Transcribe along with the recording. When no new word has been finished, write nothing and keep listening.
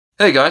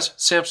Hey guys,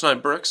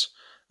 Samsonite Bricks.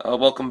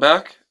 Welcome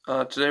back.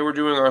 Today we're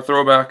doing our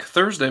Throwback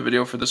Thursday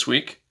video for this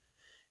week,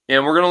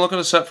 and we're going to look at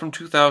a set from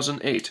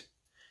 2008.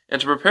 And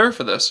to prepare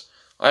for this,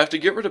 I have to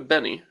get rid of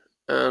Benny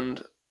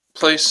and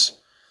place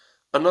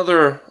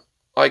another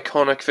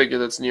iconic figure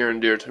that's near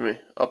and dear to me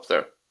up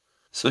there.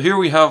 So here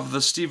we have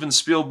the Steven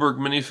Spielberg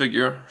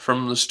minifigure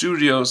from the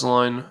Studios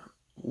line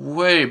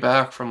way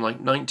back from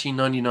like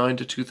 1999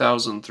 to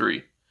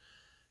 2003.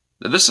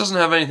 Now, this doesn't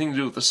have anything to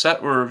do with the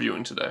set we're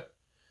reviewing today.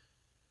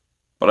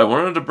 But I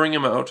wanted to bring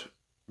him out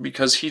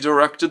because he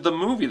directed the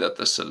movie that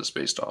this set is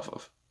based off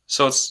of.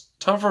 So it's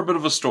time for a bit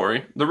of a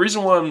story. The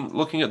reason why I'm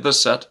looking at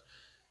this set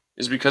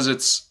is because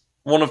it's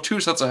one of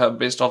two sets I have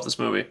based off this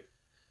movie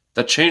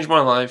that changed my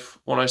life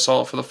when I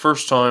saw it for the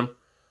first time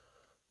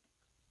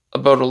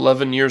about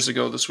 11 years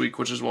ago this week,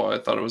 which is why I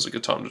thought it was a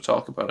good time to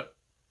talk about it.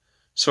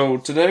 So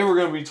today we're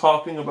going to be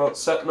talking about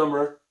set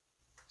number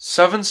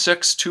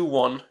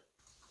 7621,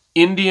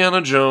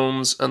 Indiana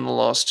Jones and the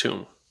Lost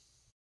Tomb.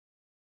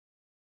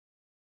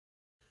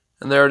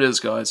 And there it is,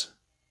 guys,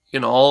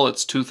 in all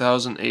its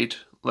 2008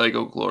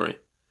 LEGO glory.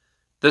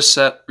 This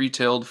set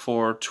retailed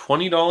for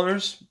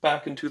 $20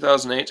 back in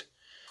 2008,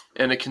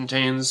 and it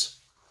contains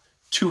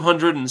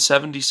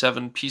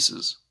 277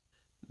 pieces.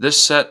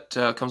 This set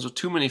comes with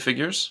two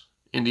minifigures,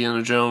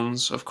 Indiana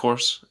Jones, of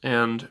course,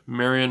 and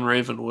Marion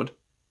Ravenwood.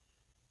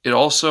 It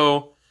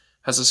also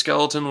has a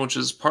skeleton, which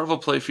is part of a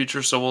play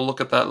feature, so we'll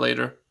look at that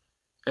later.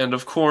 And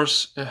of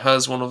course, it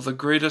has one of the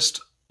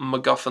greatest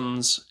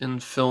MacGuffins in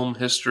film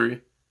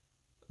history,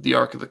 the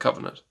Ark of the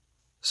Covenant.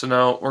 So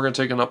now we're going to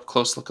take an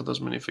up-close look at those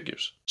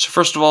minifigures. So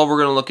first of all, we're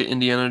going to look at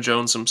Indiana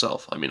Jones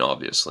himself. I mean,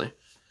 obviously.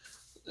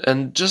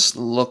 And just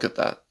look at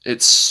that.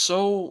 It's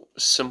so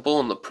simple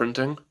in the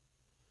printing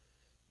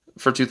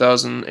for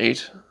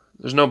 2008.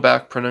 There's no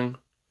back printing.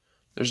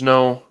 There's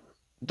no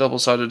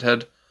double-sided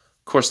head.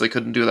 Of course, they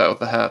couldn't do that with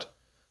the hat.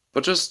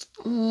 But just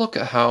look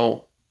at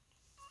how,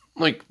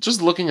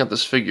 just looking at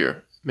this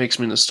figure makes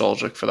me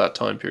nostalgic for that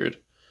time period.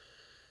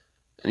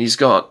 And he's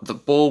got the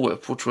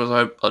bullwhip, which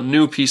was a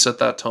new piece at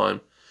that time.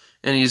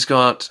 And he's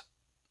got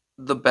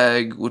the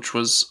bag, which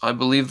was, I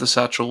believe the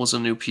satchel was a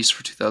new piece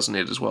for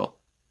 2008 as well.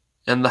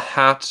 And the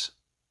hat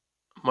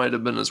might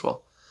have been as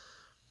well.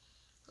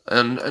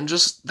 And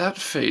just that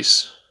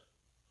face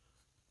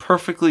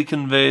perfectly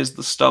conveys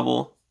the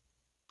stubble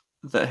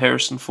that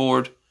Harrison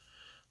Ford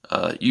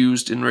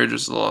used in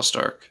Raiders of the Lost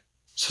Ark.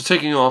 So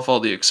taking off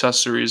all the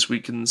accessories, we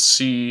can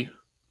see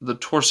the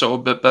torso a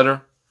bit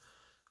better.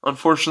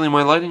 Unfortunately,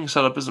 my lighting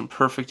setup isn't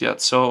perfect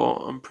yet, so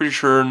I'm pretty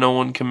sure no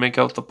one can make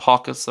out the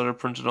pockets that are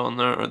printed on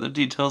there or the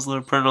details that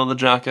are printed on the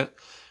jacket,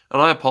 and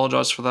I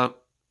apologize for that.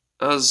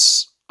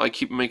 As I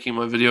keep making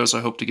my videos, I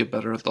hope to get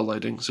better at the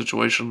lighting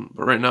situation,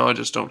 but right now I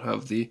just don't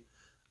have the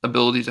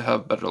ability to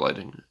have better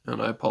lighting,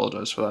 and I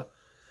apologize for that.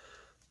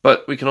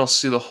 But we can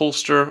also see the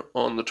holster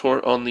on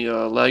the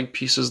leg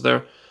pieces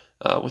there,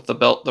 with the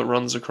belt that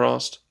runs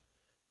across,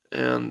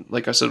 and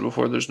like I said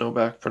before, there's no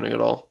back printing at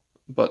all,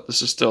 but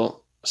this is still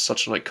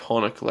such an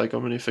iconic LEGO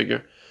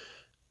minifigure.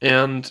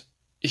 And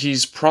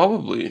he's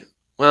probably,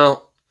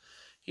 well,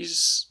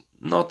 he's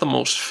not the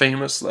most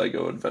famous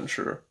LEGO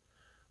adventurer.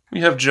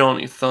 We have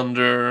Johnny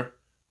Thunder,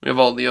 we have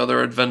all the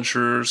other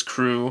adventurers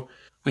crew,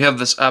 we have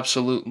this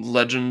absolute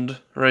legend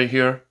right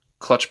here,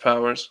 Clutch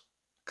Powers.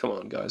 Come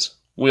on, guys.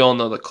 We all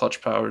know that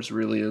Clutch Powers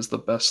really is the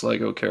best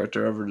LEGO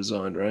character ever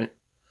designed, right?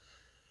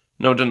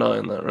 No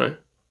denying that, right?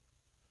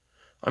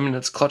 I mean,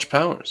 it's Clutch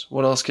Powers.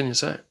 What else can you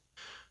say?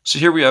 So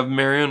here we have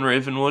Marion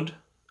Ravenwood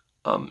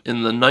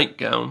in the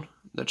nightgown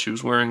that she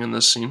was wearing in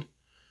this scene.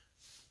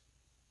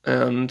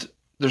 And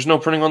there's no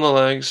printing on the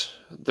legs.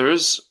 There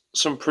is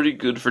some pretty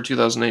good for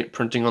 2008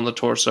 printing on the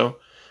torso.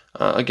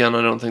 Again,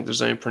 I don't think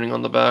there's any printing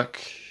on the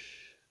back.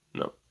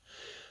 No.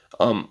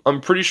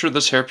 I'm pretty sure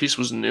this hairpiece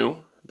was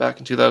new back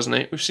in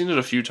 2008. We've seen it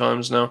a few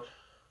times now.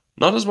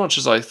 Not as much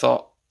as I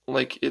thought.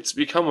 It's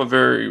become a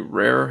very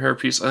rare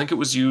hairpiece. I think it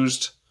was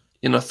used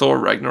in a Thor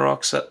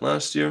Ragnarok set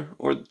last year,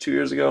 or 2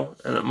 years ago,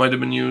 and it might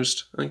have been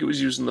used, I think it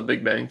was used in the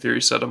Big Bang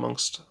Theory set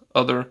amongst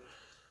other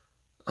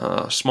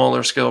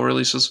smaller scale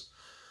releases.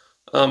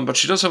 But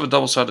she does have a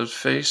double-sided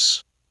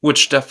face,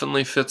 which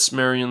definitely fits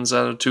Marion's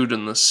attitude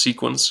in this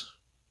sequence.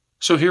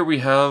 So here we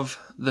have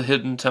the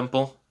hidden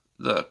temple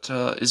that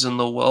is in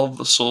the Well of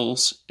the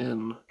Souls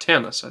in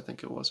Tanis, I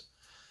think it was,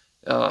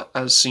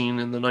 as seen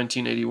in the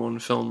 1981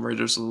 film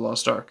Raiders of the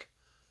Lost Ark.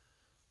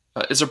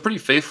 It's a pretty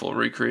faithful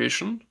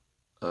recreation,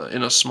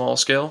 in a small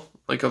scale,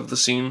 of the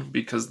scene,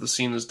 because the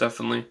scene is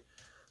definitely,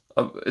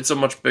 it's a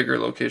much bigger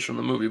location in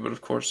the movie, but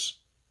of course,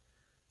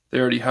 they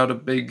already had a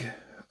big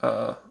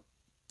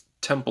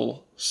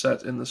temple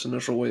set in this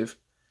initial wave.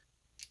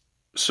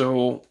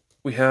 So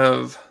we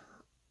have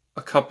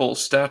a couple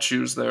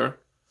statues there,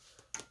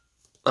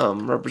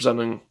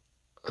 representing,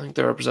 I think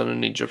they're representing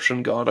an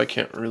Egyptian god. I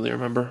can't really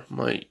remember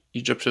my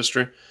Egypt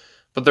history,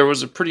 but there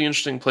was a pretty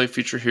interesting play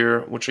feature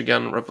here, which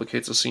again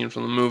replicates a scene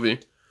from the movie,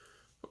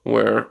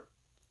 where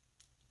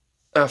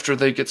after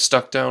they get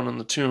stuck down in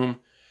the tomb,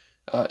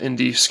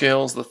 Indy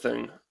scales the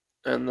thing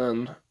and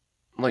then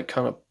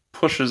kind of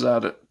pushes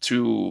at it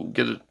to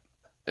get it,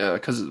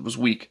 because it was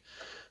weak,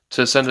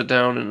 to send it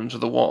down and into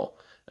the wall.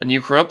 And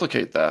you can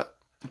replicate that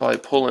by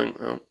pulling,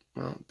 oh,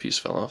 well, the piece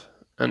fell off.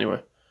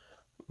 Anyway,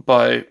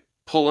 by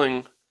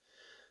pulling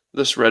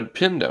this red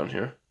pin down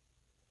here,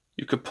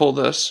 you could pull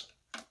this,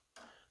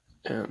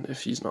 and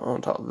if he's not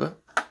on top of it,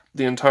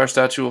 the entire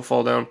statue will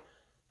fall down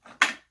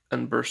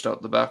and burst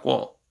out the back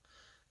wall.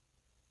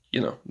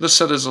 You know, this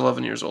set is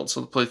 11 years old,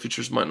 so the play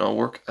features might not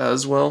work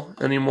as well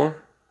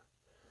anymore.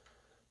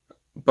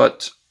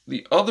 But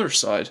the other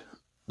side,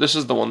 this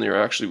is the one that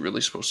you're actually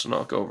really supposed to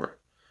knock over,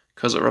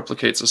 because it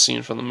replicates a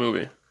scene from the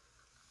movie.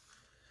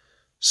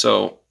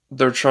 So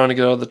they're trying to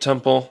get out of the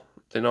temple,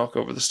 they knock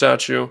over the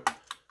statue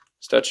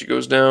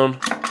goes down,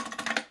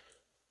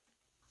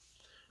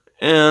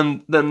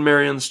 and then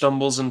Marion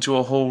stumbles into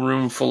a whole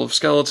room full of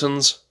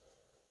skeletons,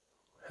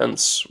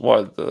 hence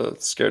why the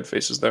scared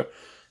face is there.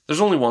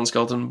 There's only one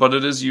skeleton, but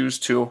it is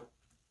used to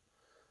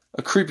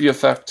a creepy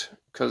effect,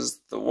 because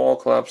the wall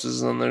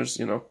collapses and there's,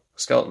 you know, a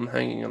skeleton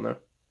hanging in there.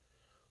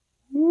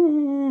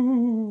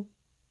 Woo!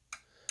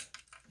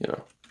 You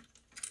know.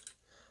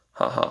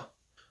 Haha.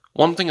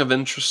 One thing of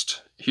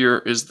interest here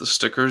is the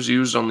stickers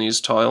used on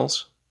these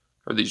tiles,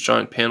 or these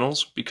giant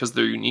panels, because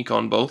they're unique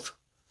on both.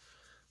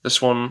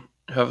 This one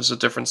has a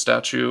different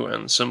statue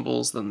and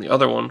symbols than the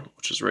other one,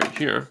 which is right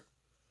here.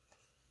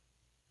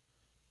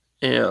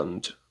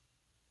 And,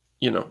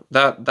 you know,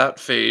 that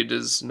fade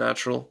is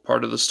natural,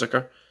 part of the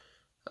sticker.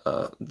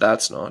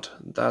 That's not.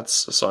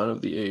 That's a sign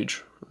of the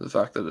age, the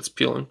fact that it's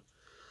peeling.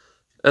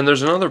 And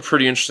there's another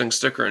pretty interesting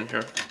sticker in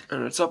here,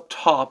 and it's up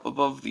top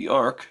above the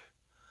arc,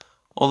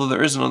 although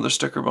there is another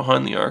sticker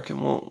behind the arc,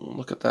 and we'll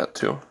look at that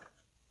too,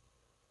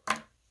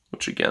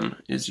 which again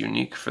is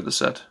unique for the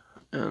set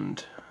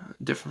and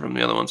different from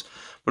the other ones.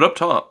 But up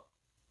top,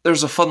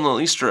 there's a fun little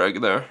Easter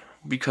egg there,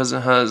 because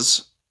it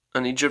has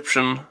an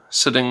Egyptian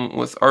sitting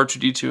with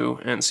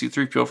R2-D2 and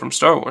C-3PO from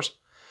Star Wars.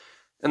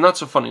 And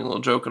that's a funny little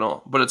joke and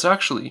all, but it's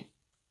actually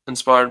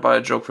inspired by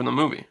a joke from the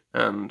movie,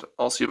 and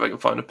I'll see if I can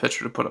find a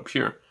picture to put up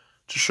here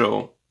to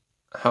show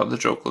how the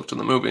joke looked in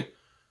the movie.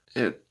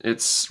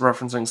 It's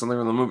referencing something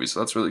from the movie, so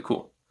that's really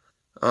cool.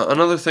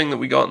 Another thing that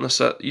we got in the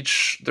set,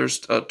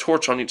 there's a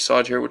torch on each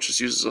side here, which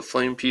is used as a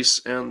flame piece,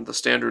 and the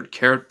standard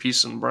carrot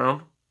piece in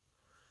brown.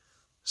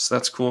 So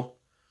that's cool.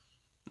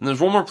 And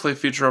there's one more play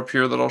feature up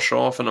here that I'll show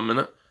off in a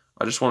minute.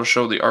 I just want to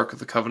show the Ark of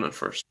the Covenant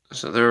first.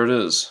 So there it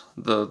is,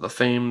 the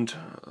famed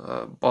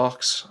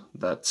box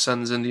that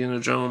sends Indiana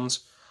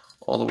Jones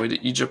all the way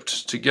to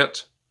Egypt to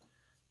get,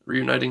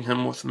 reuniting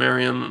him with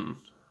Marion and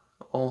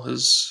all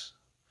his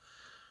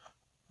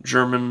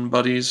German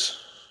buddies,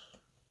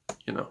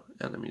 you know,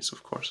 enemies,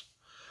 of course.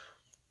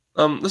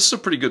 This is a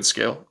pretty good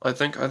scale, I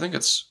think. I think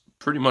it's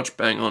pretty much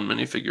bang on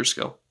minifigure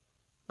scale.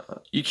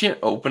 You can't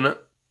open it,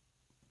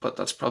 but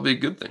that's probably a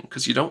good thing,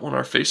 because you don't want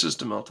our faces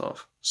to melt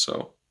off.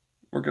 So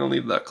we're going to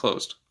leave that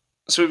closed.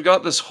 So we've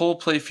got this whole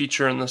play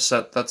feature in this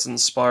set that's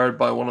inspired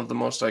by one of the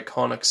most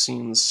iconic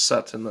scenes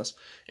set in this.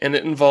 And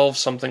it involves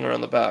something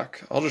around the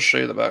back. I'll just show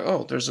you the back.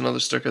 Oh, there's another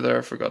sticker there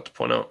I forgot to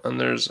point out. And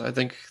there's, I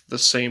think, the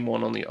same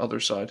one on the other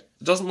side.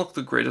 It doesn't look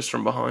the greatest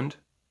from behind.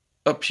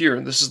 Up here,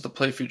 this is the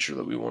play feature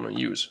that we want to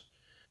use.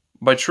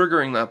 By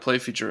triggering that play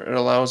feature, it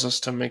allows us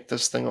to make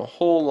this thing a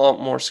whole lot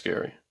more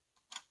scary.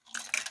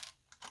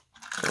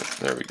 Oh,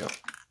 there we go.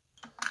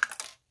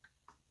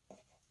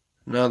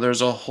 Now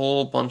there's a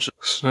whole bunch of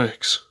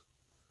snakes.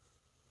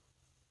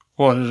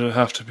 Why did it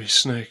have to be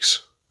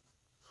snakes?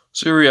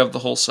 So here we have the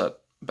whole set,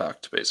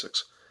 back to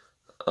basics.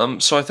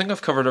 So I think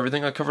I've covered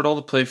everything. I covered all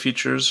the play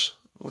features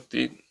with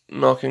the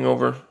knocking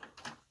over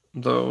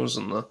those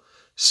and the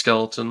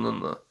skeleton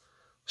and the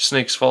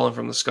snakes falling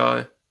from the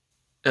sky.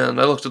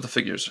 And I looked at the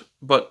figures.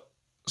 But,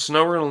 so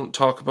now we're going to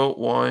talk about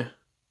why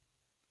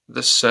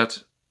this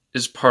set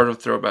is part of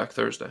Throwback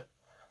Thursday.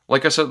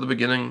 Like I said at the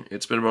beginning,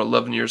 it's been about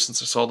 11 years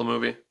since I saw the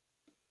movie.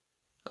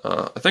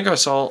 I think I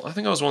was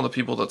one of the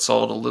people that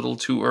saw it a little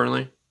too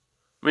early.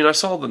 I mean, I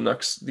saw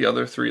the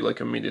other three like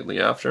immediately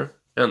after,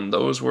 and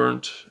those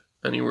weren't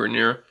anywhere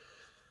near.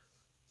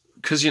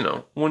 Because, you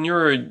know, when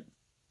you're an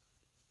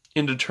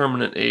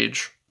indeterminate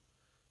age,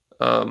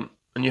 and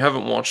you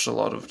haven't watched a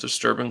lot of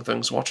disturbing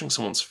things, watching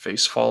someone's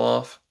face fall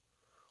off,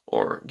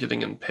 or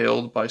getting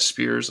impaled by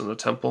spears in a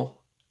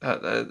temple,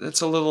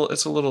 it's a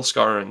little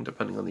scarring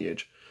depending on the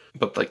age.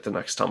 But like the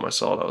next time I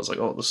saw it, I was like,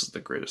 oh, this is the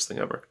greatest thing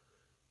ever.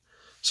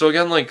 So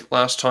again, like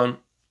last time,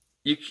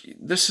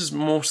 this is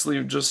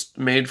mostly just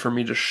made for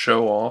me to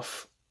show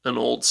off an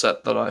old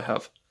set that I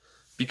have.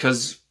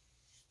 Because,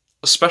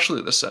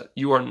 especially this set,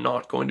 you are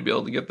not going to be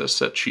able to get this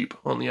set cheap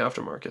on the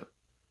aftermarket.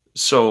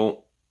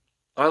 So,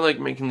 I like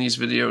making these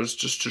videos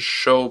just to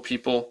show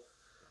people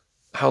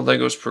how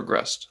LEGO's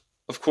progressed.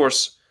 Of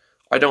course,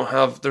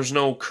 there's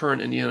no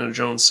current Indiana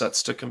Jones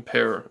sets to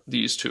compare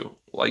these to.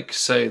 Like,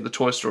 say, the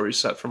Toy Story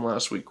set from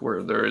last week,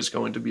 where there is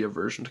going to be a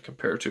version to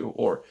compare to,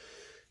 or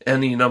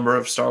any number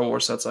of Star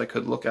Wars sets I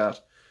could look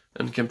at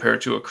and compare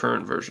to a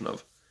current version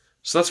of.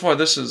 So that's why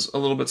this is a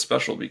little bit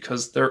special,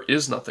 because there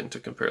is nothing to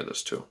compare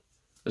this to.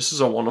 This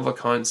is a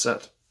one-of-a-kind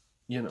set.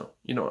 You know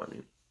what I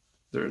mean.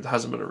 There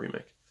hasn't been a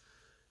remake.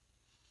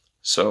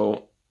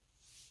 So,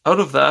 out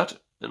of that,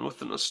 and with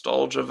the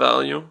nostalgia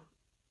value,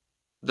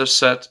 this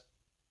set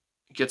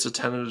gets a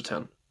 10 out of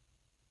 10.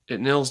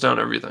 It nails down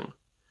everything.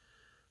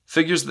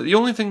 Figures that the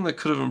only thing that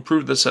could have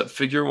improved this set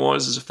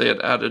figure-wise is if they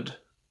had added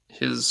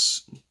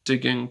his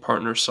digging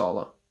partner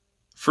Sala.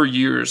 For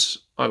years,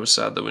 I was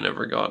sad that we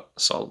never got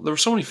Sala. There were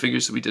so many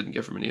figures that we didn't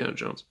get from Indiana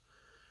Jones.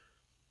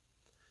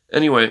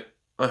 Anyway,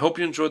 I hope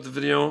you enjoyed the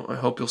video. I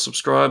hope you'll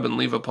subscribe and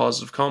leave a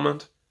positive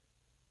comment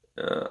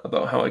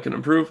about how I can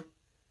improve.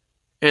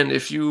 And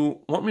if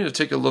you want me to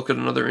take a look at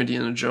another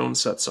Indiana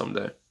Jones set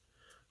someday,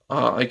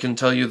 I can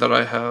tell you that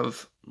I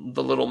have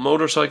the little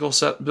motorcycle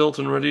set built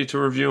and ready to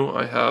review.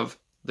 I have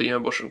the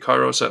Ambush in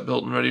Cairo set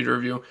built and ready to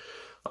review.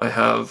 I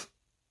have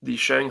the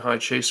Shanghai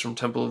Chase from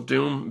Temple of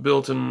Doom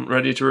built and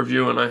ready to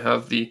review. And I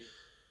have the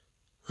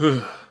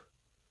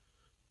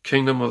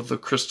Kingdom of the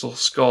Crystal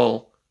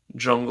Skull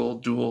Jungle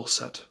Duel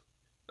set.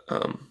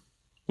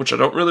 Which I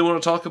don't really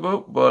want to talk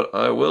about, but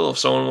I will if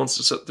someone wants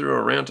to sit through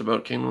a rant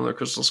about Kingdom of the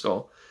Crystal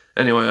Skull.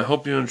 Anyway, I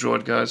hope you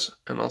enjoyed, guys,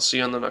 and I'll see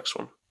you on the next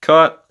one.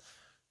 Cut!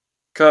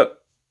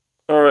 Cut!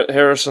 Alright,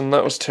 Harrison,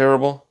 that was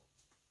terrible.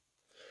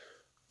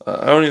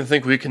 I don't even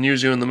think we can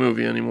use you in the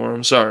movie anymore.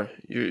 I'm sorry.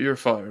 You're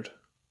fired.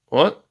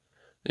 What?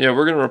 Yeah,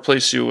 we're going to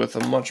replace you with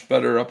a much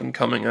better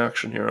up-and-coming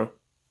action hero.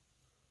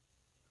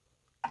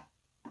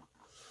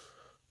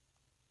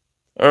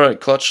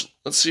 Alright, Clutch,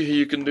 let's see how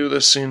you can do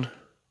this scene.